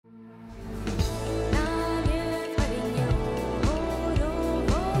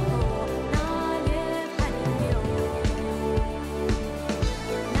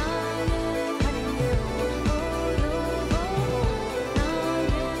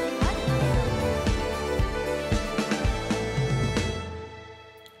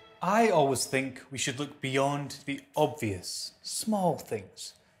I always think we should look beyond the obvious, small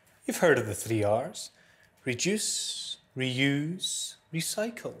things. You've heard of the 3 R's. Reduce, reuse,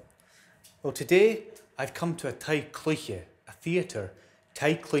 recycle. Well, today I've come to a Taith Cluiche, a theatre,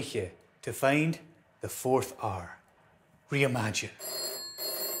 Taith Cluiche, to find the 4th R. Reimagine.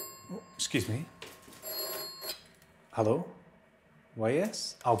 Oh, excuse me. Hello? Why,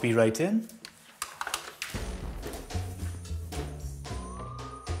 yes, I'll be right in.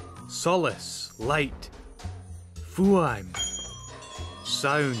 Solace, light. Fuaim,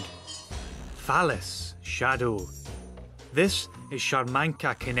 sound. Phallus, shadow. This is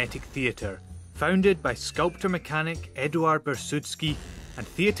Sharmanka Kinetic Theatre, founded by sculptor-mechanic Eduard Bersudsky and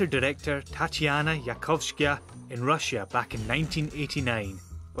theatre director Tatiana Yakovskaya in Russia back in 1989,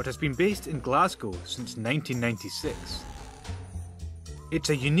 but has been based in Glasgow since 1996.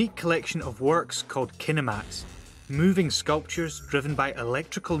 It's a unique collection of works called kinemats, moving sculptures driven by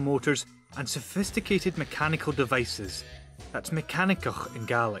electrical motors and sophisticated mechanical devices. That's mechanicoch in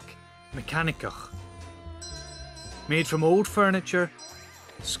Gaelic, mechanicoch. Made from old furniture,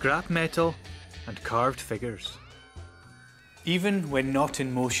 scrap metal and carved figures. Even when not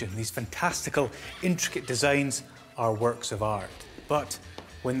in motion, these fantastical, intricate designs are works of art. But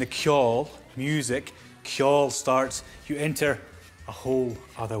when the ceol, music, ceol starts, you enter a whole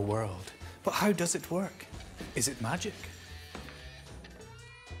other world. But how does it work? Is it magic?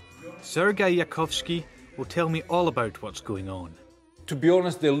 Sergei Yakovsky will tell me all about what's going on. To be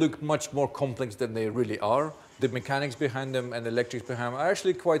honest, they look much more complex than they really are. The mechanics behind them and the electrics behind them are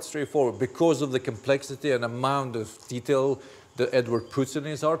actually quite straightforward because of the complexity and amount of detail that Edward puts in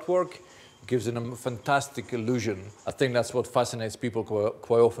his artwork. It gives it a fantastic illusion. I think that's what fascinates people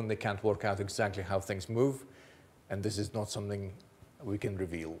quite often. They can't work out exactly how things move, and this is not something we can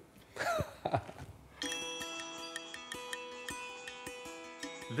reveal.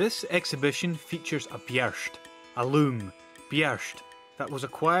 This exhibition features a bjerst, a loom, bjerst, that was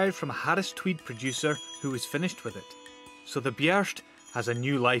acquired from a Harris Tweed producer who was finished with it. So the bjerst has a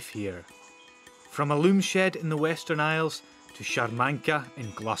new life here. From a loom shed in the Western Isles to Sharmanka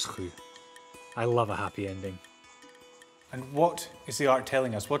in Glasgow. I love a happy ending. And what is the art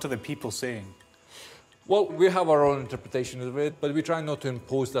telling us? What are the people saying? Well, we have our own interpretation of it, but we try not to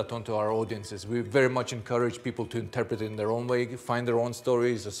impose that onto our audiences. We very much encourage people to interpret it in their own way, find their own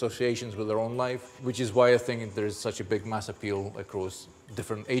stories, associations with their own life, which is why I think there is such a big mass appeal across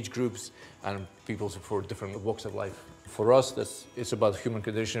different age groups and people for different walks of life. For us, it's about human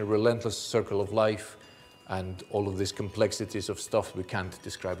condition, a relentless circle of life, and all of these complexities of stuff we can't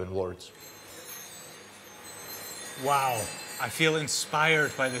describe in words. Wow, I feel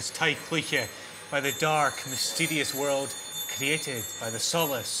inspired by this Taith Cluiche, by the dark, mysterious world created by the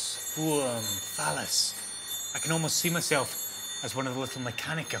solace, fuam, phallus. I can almost see myself as one of the little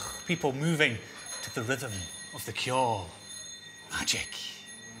mechanicoch, people moving to the rhythm of the ceol. Magic.